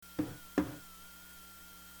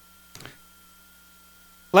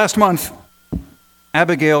Last month,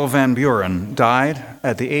 Abigail Van Buren died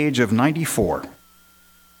at the age of 94.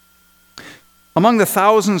 Among the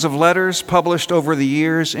thousands of letters published over the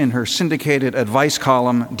years in her syndicated advice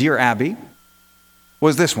column, Dear Abby,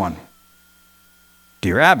 was this one.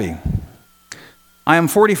 Dear Abby, I am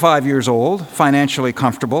 45 years old, financially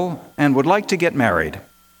comfortable, and would like to get married.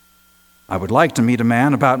 I would like to meet a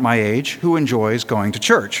man about my age who enjoys going to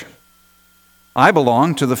church. I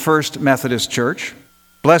belong to the First Methodist Church,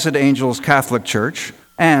 Blessed Angels Catholic Church,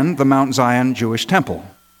 and the Mount Zion Jewish Temple.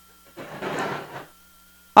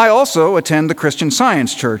 I also attend the Christian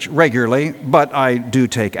Science Church regularly, but I do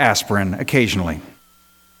take aspirin occasionally.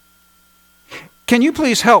 Can you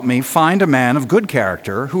please help me find a man of good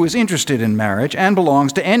character who is interested in marriage and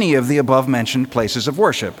belongs to any of the above-mentioned places of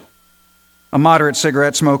worship? A moderate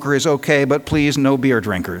cigarette smoker is okay, but please no beer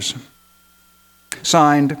drinkers.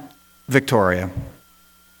 Signed, Victoria.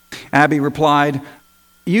 Abby replied,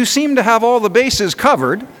 You seem to have all the bases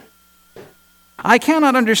covered. I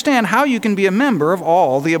cannot understand how you can be a member of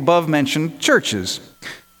all the above-mentioned churches.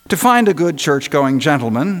 To find a good church-going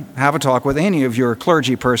gentleman, have a talk with any of your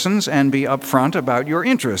clergy persons and be upfront about your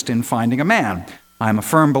interest in finding a man. I'm a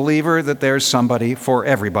firm believer that there's somebody for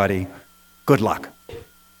everybody. Good luck.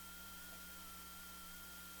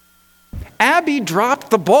 Abby dropped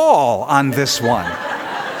the ball on this one.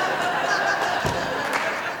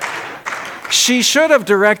 She should have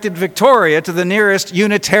directed Victoria to the nearest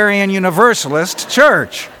Unitarian Universalist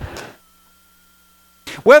church.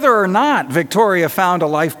 Whether or not Victoria found a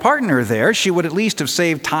life partner there, she would at least have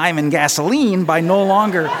saved time and gasoline by no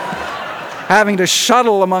longer having to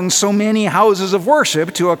shuttle among so many houses of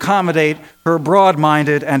worship to accommodate her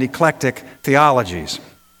broad-minded and eclectic theologies.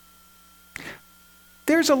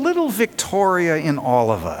 There's a little Victoria in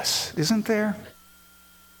all of us, isn't there?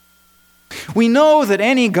 We know that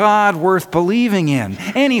any God worth believing in,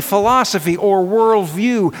 any philosophy or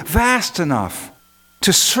worldview vast enough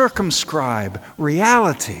to circumscribe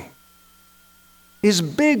reality, is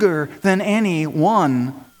bigger than any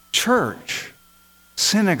one church,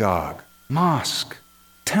 synagogue, mosque,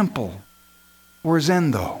 temple, or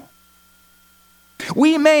zendo.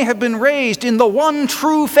 We may have been raised in the one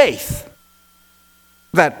true faith,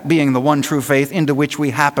 that being the one true faith into which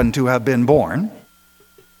we happen to have been born.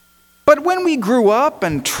 But when we grew up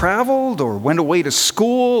and traveled or went away to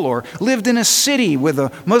school or lived in a city with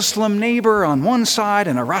a Muslim neighbor on one side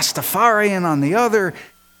and a Rastafarian on the other,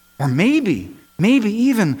 or maybe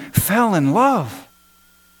even fell in love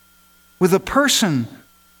with a person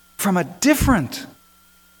from a different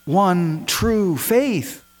one true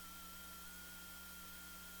faith,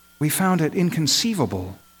 we found it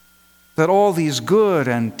inconceivable that all these good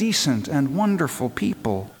and decent and wonderful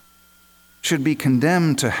people should be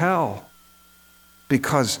condemned to hell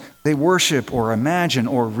because they worship or imagine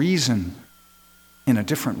or reason in a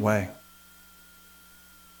different way.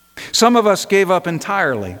 Some of us gave up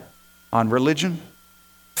entirely on religion,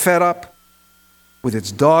 fed up with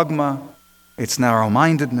its dogma, its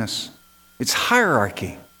narrow-mindedness, its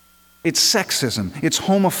hierarchy, its sexism, its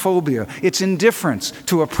homophobia, its indifference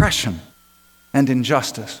to oppression and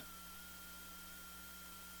injustice.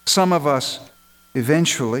 Some of us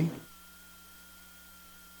eventually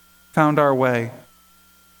found our way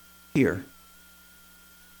here.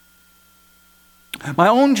 My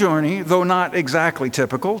own journey, though not exactly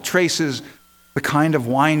typical, traces the kind of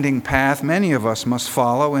winding path many of us must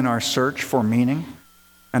follow in our search for meaning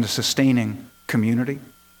and a sustaining community.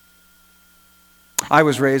 I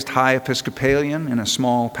was raised high Episcopalian in a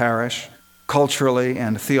small parish, culturally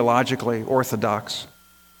and theologically orthodox.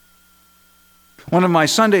 One of my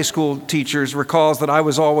Sunday school teachers recalls that I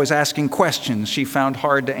was always asking questions she found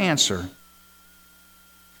hard to answer.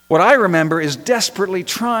 What I remember is desperately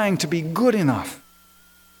trying to be good enough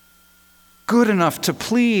to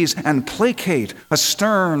please and placate a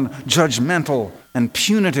stern, judgmental, and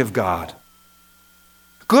punitive God.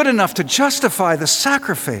 Good enough to justify the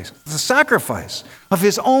sacrifice of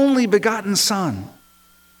his only begotten Son,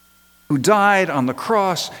 who died on the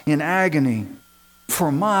cross in agony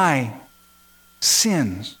for my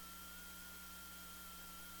sins.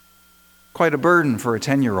 Quite a burden for a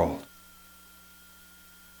 10-year-old.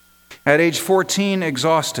 At age 14,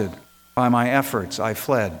 exhausted by my efforts, I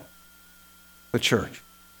fled the church.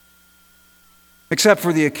 Except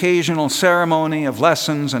for the occasional ceremony of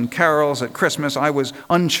lessons and carols at Christmas, I was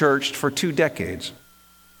unchurched for 2 decades.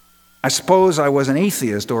 I suppose I was an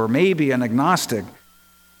atheist or maybe an agnostic,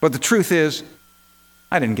 but the truth is,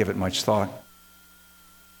 I didn't give it much thought.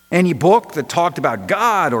 Any book that talked about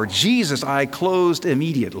God or Jesus, I closed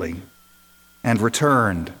immediately and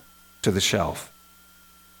returned to the shelf.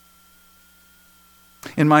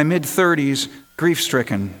 In my mid-30s,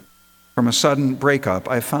 grief-stricken from a sudden breakup,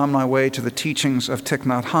 I found my way to the teachings of Thich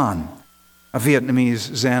Nhat Hanh, a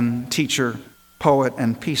Vietnamese Zen teacher, poet,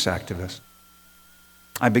 and peace activist.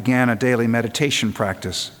 I began a daily meditation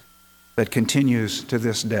practice that continues to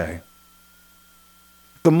this day.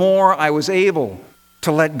 The more I was able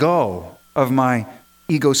to let go of my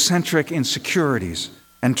egocentric insecurities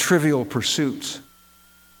and trivial pursuits,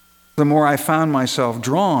 the more I found myself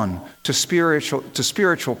drawn to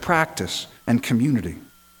spiritual practice and community.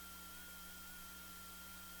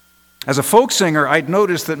 As a folk singer, I'd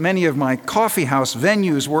noticed that many of my coffee house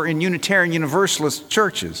venues were in Unitarian Universalist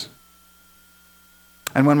churches.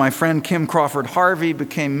 And when my friend Kim Crawford Harvey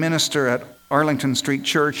became minister at Arlington Street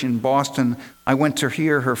Church in Boston, I went to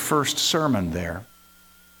hear her first sermon there.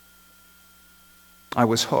 I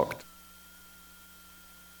was hooked.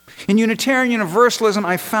 In Unitarian Universalism,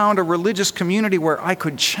 I found a religious community where I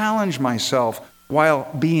could challenge myself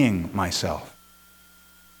while being myself,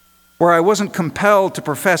 where I wasn't compelled to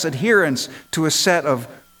profess adherence to a set of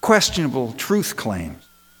questionable truth claims,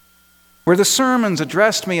 where the sermons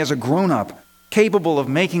addressed me as a grown-up capable of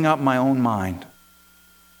making up my own mind,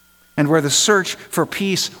 and where the search for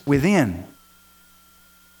peace within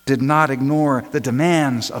did not ignore the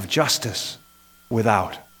demands of justice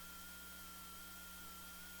without.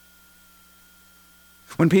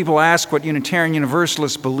 When people ask what Unitarian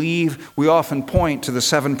Universalists believe, we often point to the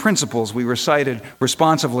 7 principles we recited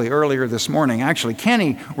responsively earlier this morning. Actually,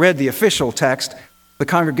 Kenny read the official text. The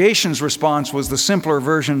congregation's response was the simpler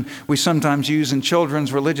version we sometimes use in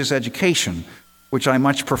children's religious education, which I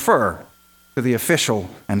much prefer to the official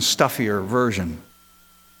and stuffier version.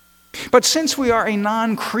 But since we are a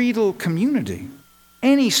non-creedal community,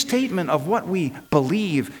 any statement of what we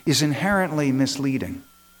believe is inherently misleading.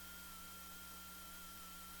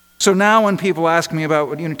 So now when people ask me about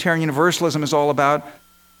what Unitarian Universalism is all about,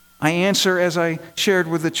 I answer as I shared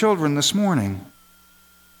with the children this morning.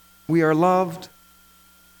 We are loved.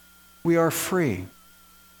 We are free.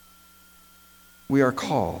 We are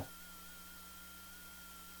called.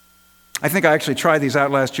 I think I actually tried these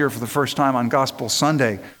out last year for the first time on Gospel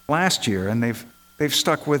Sunday last year, and they've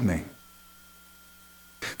stuck with me.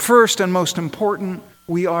 First and most important,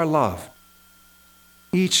 we are loved.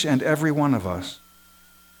 Each and every one of us.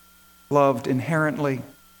 Loved inherently,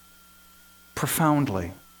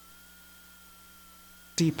 profoundly,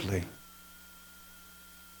 deeply,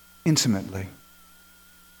 intimately.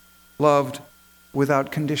 Loved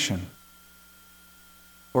without condition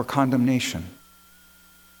or condemnation.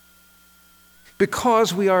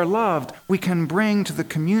 Because we are loved, we can bring to the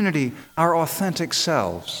community our authentic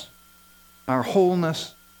selves, our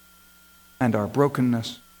wholeness and our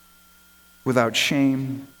brokenness, without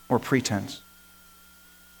shame or pretense.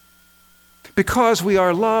 Because we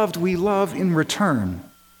are loved, we love in return,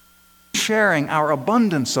 sharing our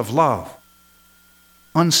abundance of love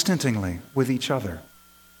unstintingly with each other,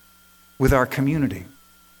 with our community,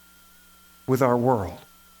 with our world.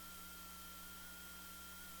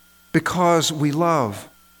 Because we love,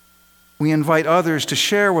 we invite others to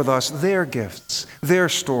share with us their gifts, their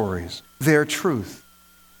stories, their truth,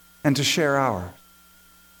 and to share ours.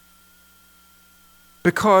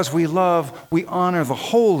 Because we love, we honor the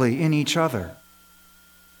holy in each other,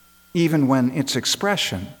 even when its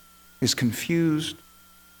expression is confused,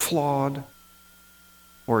 flawed,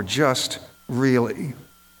 or just really,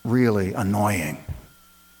 really annoying.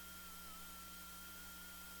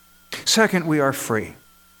 Second, we are free.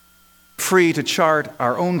 Free to chart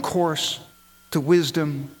our own course to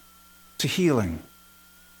wisdom, to healing,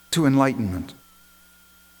 to enlightenment.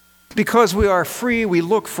 Because we are free, we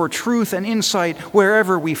look for truth and insight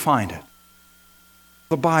wherever we find it.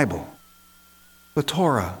 The Bible, the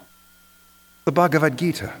Torah, the Bhagavad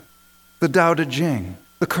Gita, the Tao Te Ching,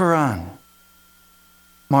 the Quran,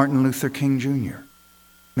 Martin Luther King Jr.,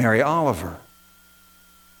 Mary Oliver,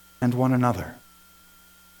 and one another.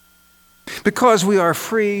 Because we are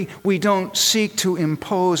free, we don't seek to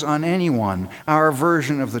impose on anyone our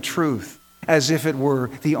version of the truth as if it were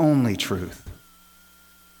the only truth.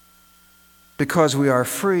 Because we are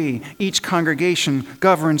free, each congregation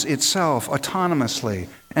governs itself autonomously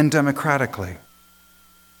and democratically.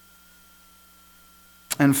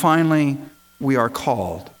 And finally, we are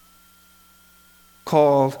called.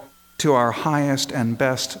 Called to our highest and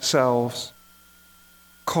best selves.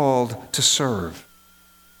 Called to serve.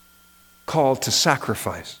 Called to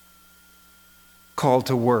sacrifice. Called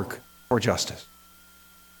to work for justice.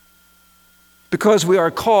 Because we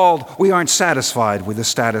are called, we aren't satisfied with the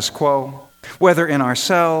status quo, whether in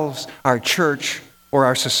ourselves, our church, or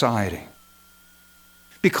our society.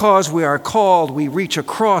 Because we are called, we reach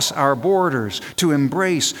across our borders to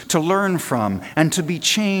embrace, to learn from, and to be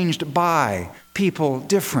changed by people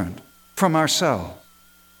different from ourselves.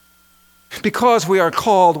 Because we are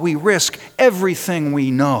called, we risk everything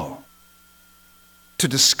we know to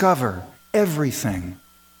discover everything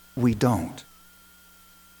we don't.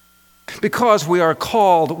 Because we are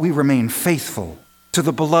called, we remain faithful to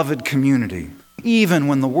the beloved community, even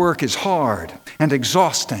when the work is hard and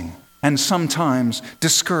exhausting and sometimes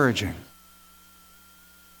discouraging.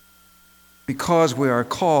 Because we are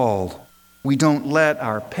called, we don't let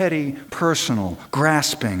our petty, personal,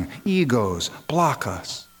 grasping egos block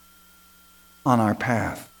us on our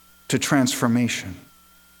path to transformation.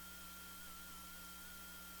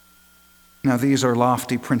 Now, these are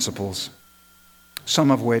lofty principles, some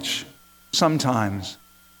of which sometimes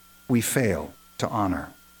we fail to honor.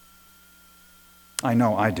 I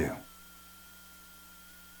know I do.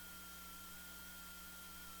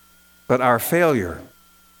 But our failure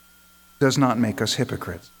does not make us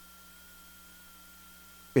hypocrites.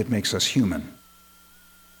 It makes us human.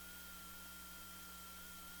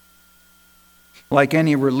 Like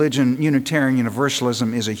any religion, Unitarian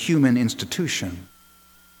Universalism is a human institution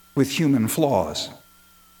with human flaws.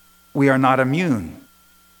 We are not immune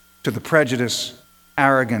to the prejudice,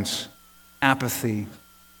 arrogance, apathy,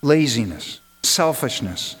 laziness,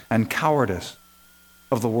 selfishness, and cowardice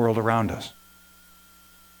of the world around us.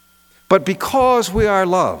 But because we are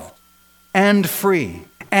loved and free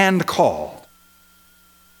and called,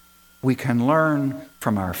 we can learn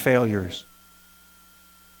from our failures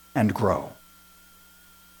and grow.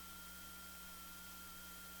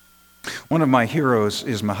 One of my heroes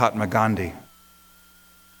is Mahatma Gandhi,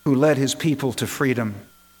 who led his people to freedom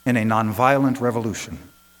in a nonviolent revolution.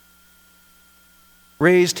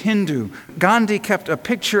 Raised Hindu, Gandhi kept a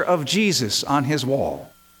picture of Jesus on his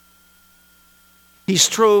wall. He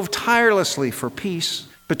strove tirelessly for peace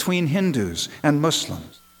between Hindus and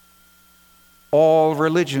Muslims. All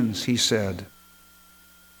religions, he said,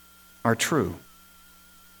 are true.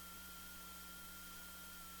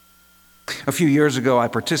 A few years ago, I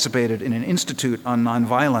participated in an institute on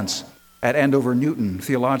nonviolence at Andover Newton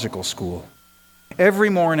Theological School. Every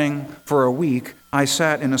morning for a week, I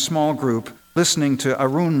sat in a small group listening to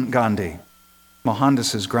Arun Gandhi,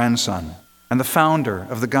 Mohandas' grandson, and the founder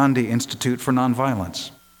of the Gandhi Institute for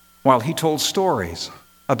Nonviolence, while he told stories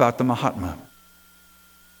about the Mahatma.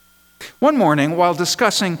 One morning, while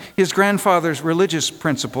discussing his grandfather's religious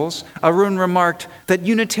principles, Arun remarked that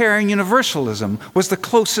Unitarian Universalism was the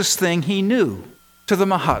closest thing he knew to the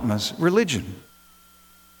Mahatma's religion.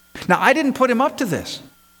 Now, I didn't put him up to this.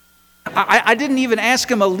 I didn't even ask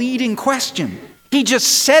him a leading question. He just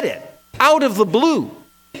said it out of the blue.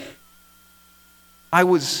 I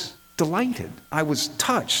was delighted. I was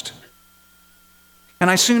touched. And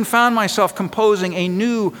I soon found myself composing a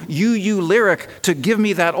new UU lyric to give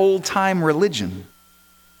me that old-time religion.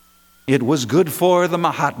 It was good for the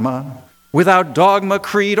Mahatma, without dogma,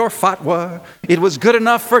 creed, or fatwa. It was good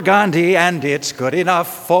enough for Gandhi, and it's good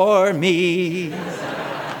enough for me.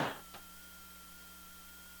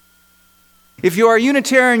 If you are a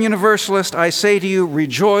Unitarian Universalist, I say to you,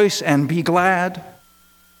 rejoice and be glad.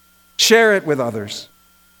 Share it with others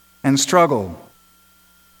and struggle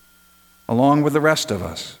along with the rest of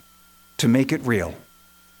us to make it real.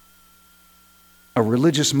 A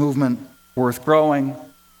religious movement worth growing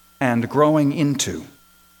and growing into.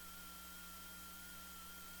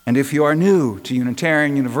 And if you are new to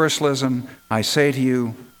Unitarian Universalism, I say to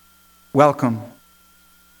you, welcome.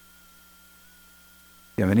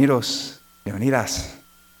 Bienvenidos, bienvenidas.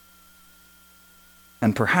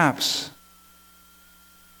 And perhaps,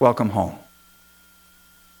 welcome home.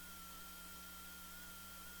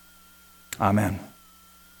 Amen.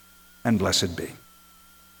 And blessed be.